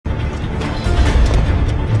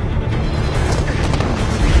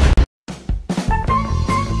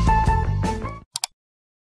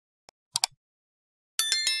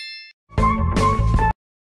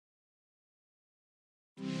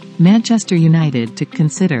Manchester United to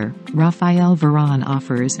consider, Raphael Varane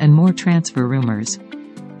offers and more transfer rumours.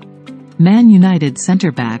 Man United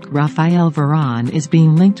centre-back Raphael Varane is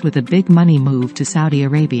being linked with a big money move to Saudi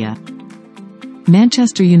Arabia.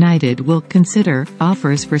 Manchester United will consider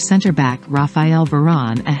offers for centre-back Raphael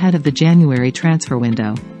Varane ahead of the January transfer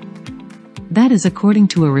window. That is according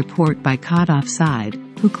to a report by Caught Offside,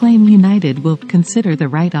 who claim United will consider the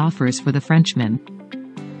right offers for the Frenchman.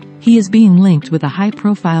 He is being linked with a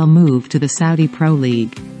high-profile move to the Saudi Pro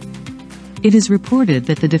League. It is reported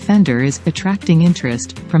that the defender is attracting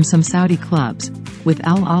interest from some Saudi clubs, with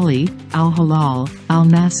Al Ahly, Al Hilal, Al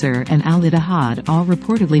Nassr and Al Ittihad all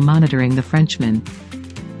reportedly monitoring the Frenchman.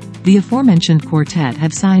 The aforementioned quartet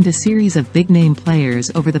have signed a series of big-name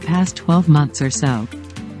players over the past 12 months or so.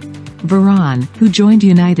 Varane, who joined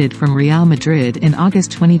United from Real Madrid in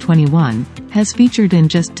August 2021, has featured in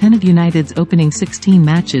just 10 of United's opening 16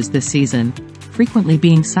 matches this season, frequently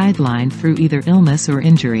being sidelined through either illness or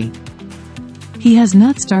injury. He has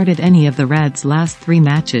not started any of the Reds' last 3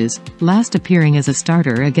 matches, last appearing as a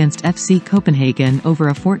starter against FC Copenhagen over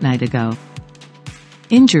a fortnight ago.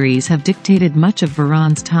 Injuries have dictated much of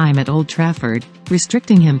Varane's time at Old Trafford,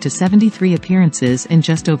 restricting him to 73 appearances in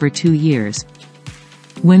just over 2 years.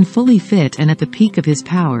 When fully fit and at the peak of his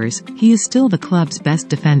powers, he is still the club's best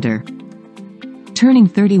defender. Turning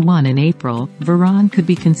 31 in April, Varane could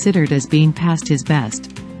be considered as being past his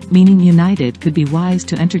best, meaning United could be wise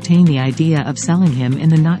to entertain the idea of selling him in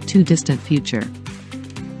the not-too-distant future.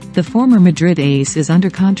 The former Madrid ace is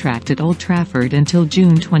under contract at Old Trafford until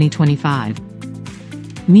June 2025.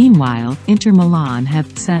 Meanwhile, Inter Milan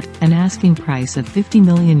have set an asking price of €50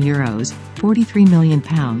 million, £43 million,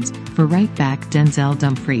 for right-back Denzel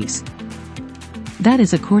Dumfries. That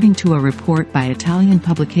is according to a report by Italian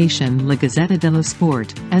publication La Gazzetta dello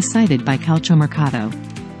Sport, as cited by Calciomercato.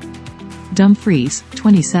 Dumfries,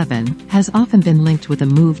 27, has often been linked with a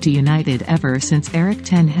move to United ever since Erik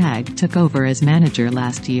ten Hag took over as manager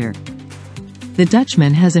last year. The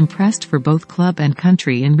Dutchman has impressed for both club and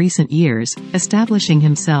country in recent years, establishing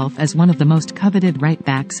himself as one of the most coveted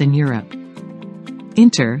right-backs in Europe.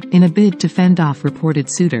 Inter, in a bid to fend off reported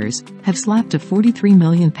suitors, have slapped a £43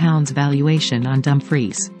 million valuation on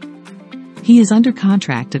Dumfries. He is under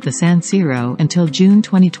contract at the San Siro until June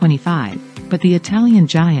 2025, but the Italian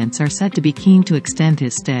giants are said to be keen to extend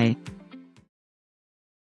his stay.